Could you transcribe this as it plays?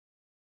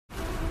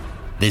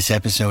This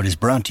episode is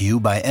brought to you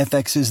by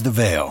FX's The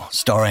Veil,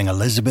 starring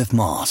Elizabeth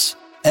Moss.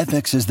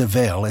 FX's The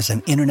Veil is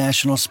an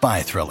international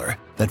spy thriller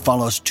that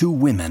follows two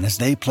women as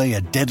they play a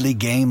deadly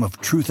game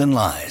of truth and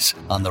lies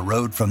on the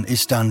road from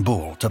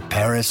Istanbul to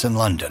Paris and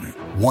London.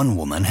 One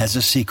woman has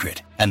a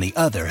secret, and the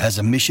other has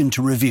a mission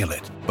to reveal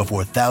it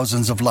before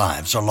thousands of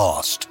lives are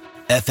lost.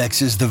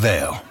 FX's The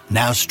Veil,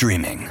 now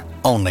streaming,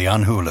 only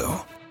on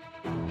Hulu.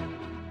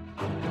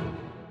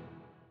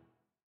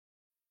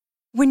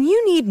 When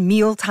you need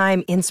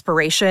mealtime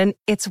inspiration,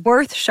 it's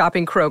worth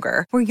shopping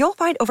Kroger, where you'll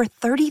find over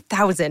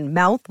 30,000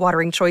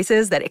 mouth-watering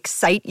choices that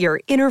excite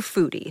your inner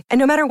foodie. And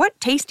no matter what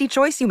tasty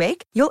choice you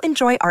make, you'll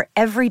enjoy our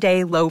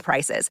everyday low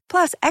prices,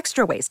 plus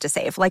extra ways to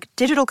save, like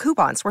digital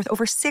coupons worth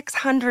over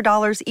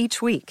 $600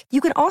 each week. You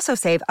can also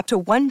save up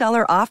to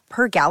 $1 off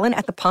per gallon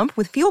at the pump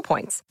with fuel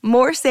points.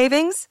 More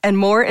savings and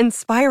more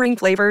inspiring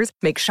flavors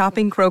make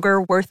shopping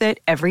Kroger worth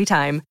it every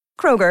time.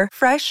 Kroger,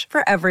 fresh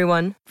for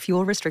everyone.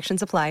 Fuel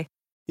restrictions apply.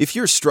 If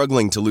you're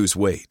struggling to lose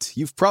weight,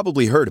 you've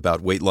probably heard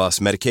about weight loss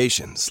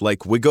medications like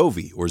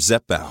Wegovy or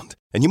Zepbound,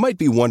 and you might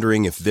be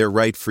wondering if they're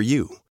right for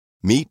you.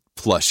 Meet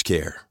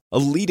PlushCare, a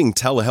leading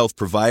telehealth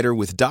provider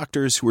with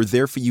doctors who are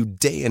there for you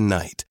day and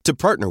night to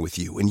partner with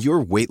you in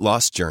your weight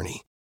loss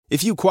journey.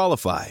 If you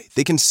qualify,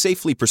 they can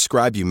safely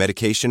prescribe you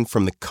medication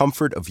from the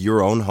comfort of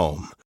your own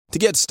home. To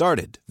get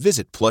started,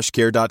 visit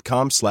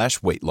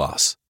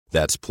plushcare.com/weight-loss.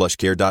 That's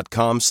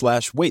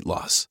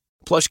plushcare.com/weight-loss.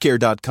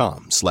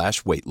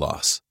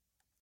 plushcare.com/weight-loss.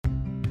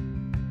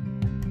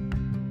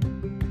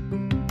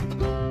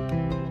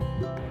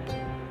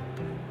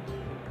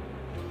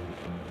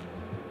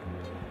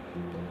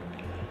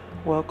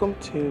 Welcome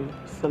to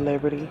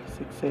Celebrity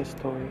Success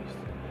Stories.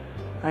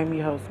 I'm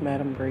your host,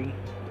 Madam Bree.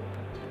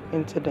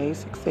 In today's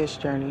success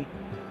journey,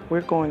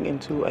 we're going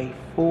into a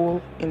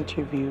full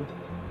interview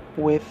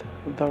with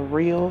The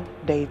Real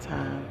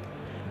Daytime,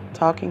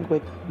 talking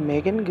with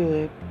Meagan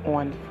Good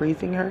on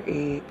freezing her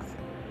eggs,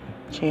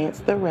 Chance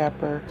the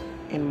Rapper,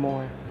 and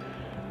more.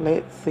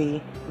 Let's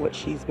see what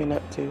she's been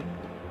up to.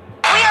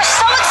 We are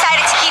so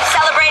excited to keep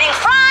celebrating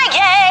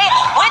Friday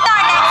with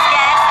our next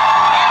guest.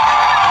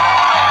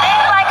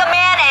 Think like a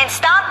man and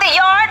stomp the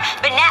yard,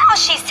 but now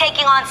she's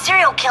taking on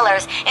serial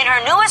killers in her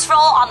newest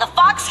role on the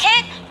Fox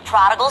hit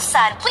Prodigal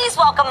Son. Please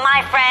welcome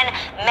my friend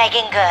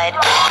Meagan Good.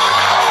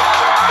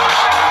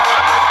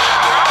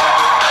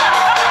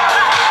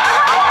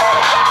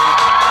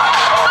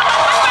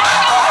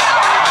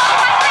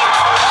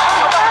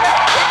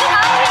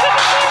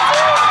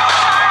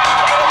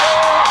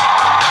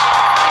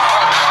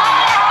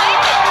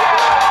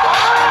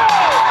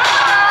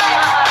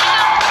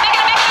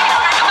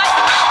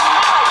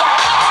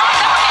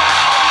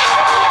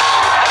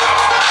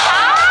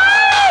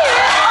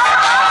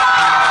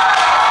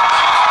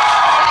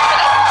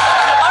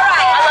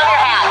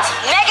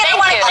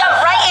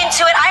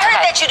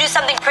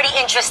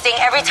 Interesting.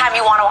 Every time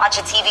you want to watch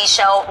a TV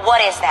show,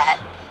 what is that?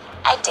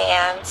 I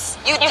dance.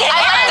 You dance?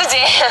 I like to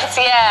dance,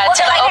 yeah.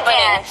 What's to like the to opening.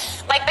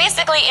 dance? Like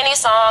basically any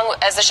song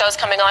as the show's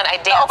coming on,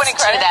 I dance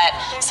to that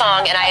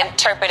song and I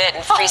interpret it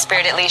in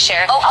free-spiritedly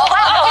share. Wow.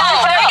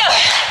 There we go.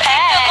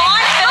 Hey.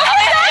 Look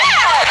at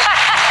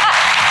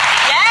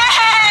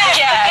that.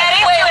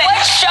 Yes. Wait,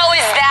 what show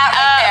is that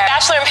right there?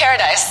 Bachelor in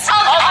Paradise. Oh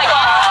my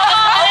God.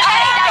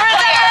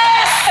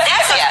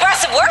 That's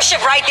expressive worship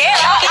right there.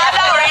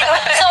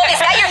 So is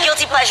that your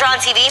guilty pleasure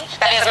on TV?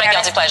 That is my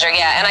guilty pleasure,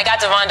 yeah. And I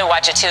got Devon to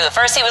watch it too. At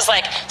first he was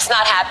like, it's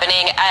not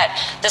happening. At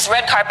this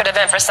red carpet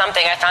event for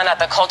something, I found out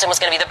that Colton was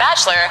going to be the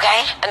Bachelor.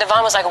 Okay. And Devon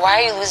was like,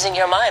 why are you losing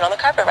your mind on the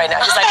carpet right now?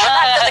 He's like,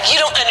 relax. Like, you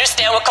don't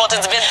understand what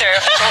Colton's been through.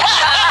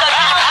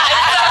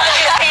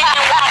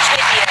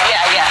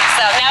 Yeah.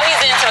 So now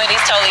he's into it.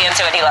 He's totally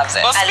into it. He loves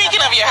it. Well,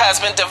 speaking of your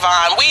husband,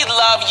 Devon, we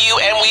love you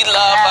and we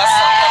love us.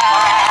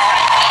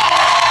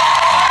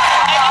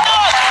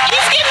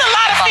 He's getting a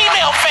lot of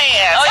female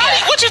fans. Oh,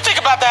 yeah. What you think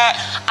about that?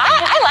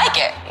 I like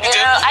it. You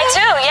know, I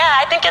do. Yeah,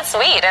 I think it's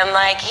sweet. And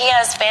like, he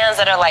has fans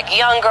that are like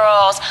young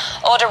girls,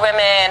 older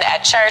women,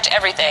 at church,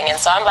 everything. And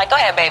so I'm like, go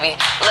ahead, baby.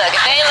 Look,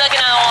 if they ain't looking,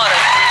 I don't want them.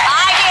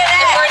 I get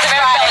that. Words of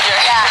Eric Bellinger.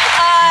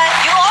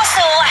 Yeah. You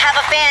also have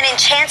a fan in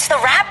Chance the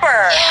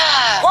Rapper.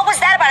 Yeah. What was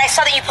that about? I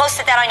saw that you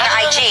posted that on your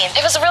IG.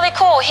 It was really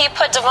cool. He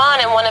put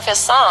Devon in one of his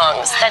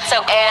songs. That's so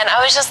cool. And I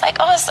was just like,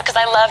 oh, it's because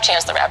I love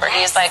Chance the Rapper.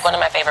 He's like one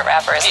of my favorite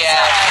rappers. Yeah.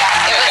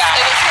 It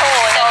was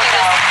cool. And then he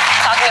was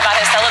talking about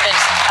his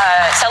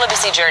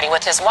celibacy journey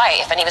with his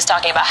wife, and he was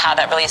talking about how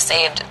that really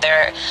saved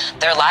their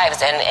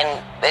lives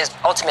and is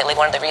ultimately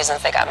one of the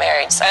reasons they got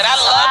married. So, and I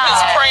love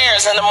his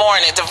prayers in the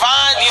morning.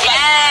 Devon, you like,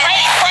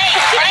 pray.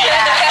 Yes.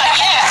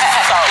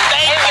 So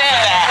thank you for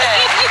that.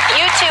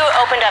 You two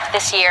opened up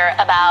this year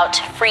about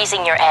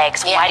freezing your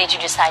eggs. Yeah. Why did you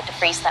decide to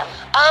freeze them?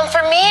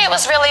 For me, it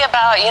was really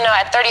about,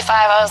 at 35,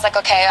 I was like,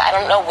 okay, I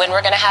don't know when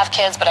we're going to have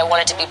kids, but I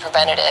want it to be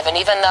preventative. And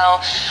even though,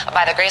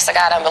 by the grace of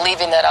God, I'm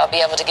believing that I'll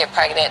be able to get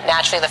pregnant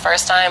naturally the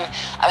first time,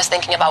 I was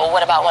thinking about, well,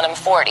 what about when I'm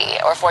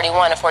 40 or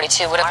 41 or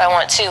 42? What if I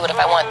want 2? What if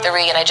I want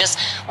 3? And I just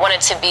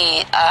wanted to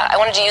be, I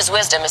wanted to use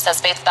wisdom. It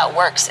says faith without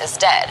works is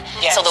dead.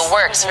 Yes. So the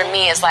works for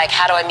me is like,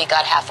 how do I meet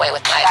God halfway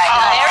with my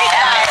Very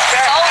nice.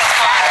 So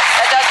smart.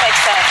 That does make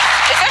sense.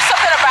 Is there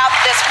something about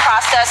this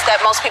process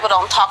that most people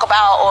don't talk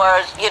about,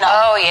 or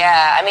Oh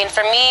yeah. I mean,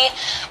 for me,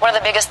 one of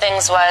the biggest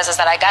things is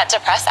that I got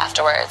depressed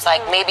afterwards,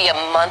 like maybe a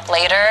month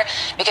later,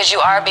 because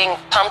you are being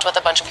pumped with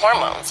a bunch of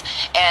hormones,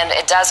 and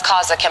it does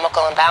cause a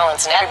chemical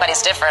imbalance, and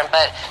everybody's different.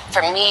 But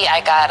for me,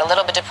 I got a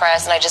little bit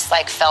depressed, and I just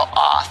like felt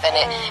off, and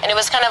it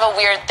was kind of a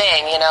weird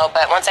thing,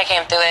 But once I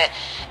came through it,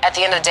 at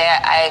the end of the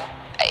day,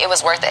 it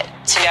was worth it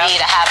to me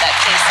to have that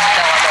peace to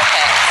know I'm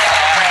okay.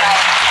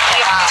 We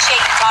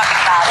appreciate you talking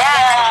about it.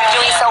 Yeah, you're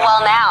doing so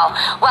well now.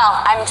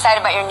 Well, I'm excited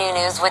about your new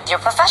news with your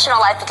professional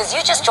life because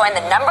you just joined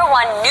the #1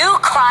 new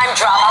crime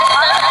drama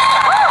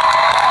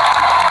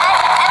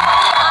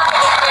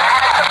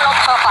and a criminal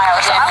profiler.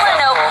 So I want to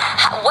know,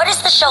 what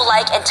is the show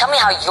like, and tell me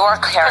how your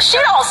character... She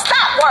don't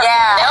stop working.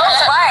 Yeah,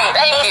 that's right.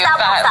 Thank you.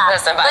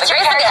 Listen, What's your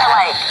grace of character God.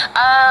 like?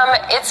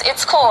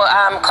 It's cool.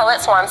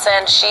 Colette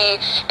Swanson, she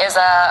is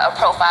a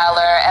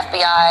profiler,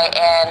 FBI,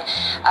 and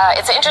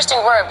it's an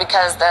interesting word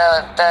because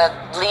the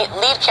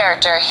lead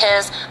character,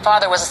 his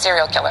father was a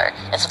serial killer,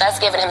 and so that's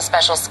given him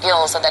special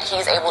skills so that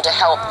he's able to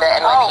help the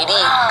NYPD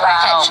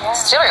catch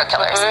serial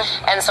killers.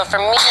 And so for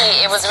me,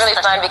 it was really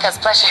fun because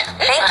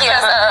Thank you.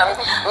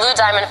 Lou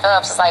Diamond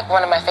Phillips is like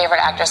one of my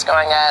favorite actors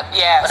growing up.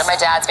 Yes. One of my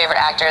dad's favorite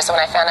actors. So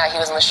when I found out he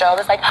was on the show, I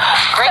was like,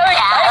 Great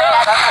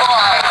cast. That's cool.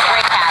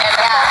 Great cast. and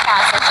the whole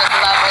cast is just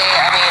lovely.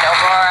 I mean,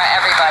 Aurora,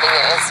 everybody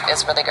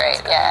is really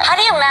great. Yeah. How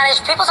do you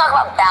manage... People talk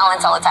about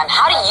balance all the time.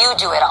 How do you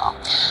do it all?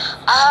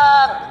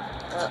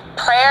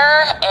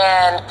 Prayer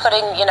and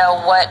putting,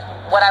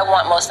 what I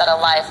want most out of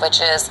life,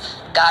 which is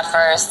God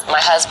first, my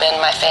husband,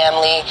 my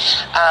family,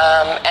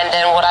 and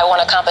then what I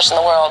want to accomplish in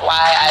the world,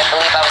 why I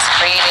believe I was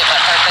created, my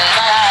purpose.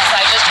 So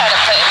I just try to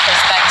put in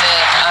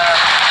perspective,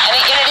 and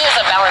it is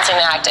a balancing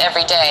act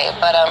every day,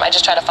 but I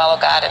just try to follow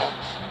God and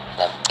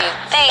be...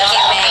 Thank you,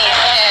 Megan.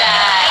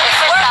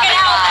 It's working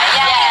out.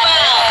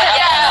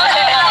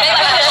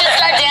 Maybe we should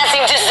start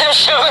dancing to some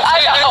shows. I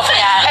know.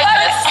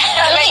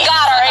 Make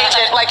God our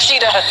agent like she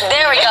does.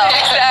 There we go.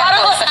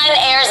 Prodigal Son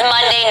airs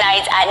Monday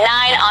nights at 9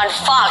 on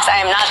Fox. I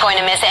am not going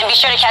to miss it. And be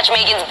sure to catch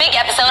Megan's big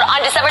episode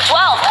on December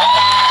 12th.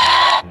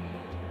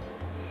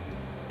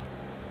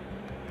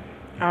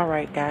 All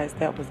right, guys,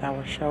 that was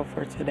our show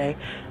for today.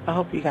 I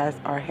hope you guys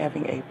are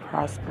having a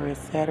prosperous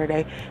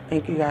Saturday.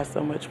 Thank you guys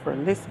so much for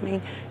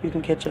listening. You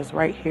can catch us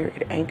right here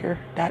at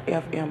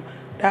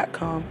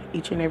anchor.fm.com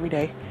each and every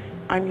day.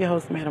 I'm your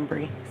host, Madam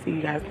Bree. See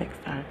you guys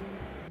next time.